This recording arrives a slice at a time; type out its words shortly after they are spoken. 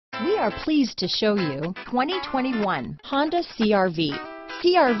We are pleased to show you 2021 Honda CR-V.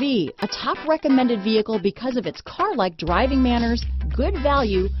 CR-V, a top recommended vehicle because of its car-like driving manners, good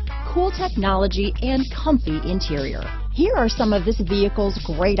value, cool technology, and comfy interior. Here are some of this vehicle's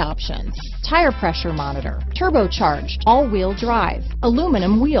great options: tire pressure monitor, turbocharged, all-wheel drive,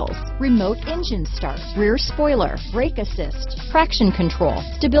 aluminum wheels, remote engine start, rear spoiler, brake assist, traction control,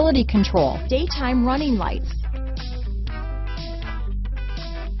 stability control, daytime running lights.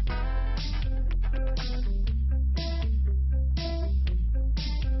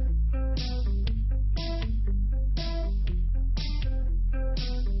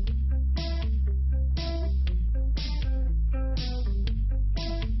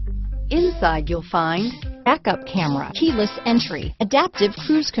 Inside you'll find backup camera, keyless entry, adaptive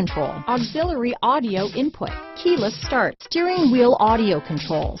cruise control, auxiliary audio input, keyless start, steering wheel audio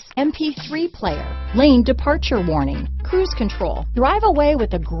controls, MP3 player, lane departure warning, cruise control. Drive away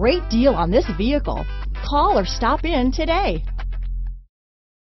with a great deal on this vehicle. Call or stop in today.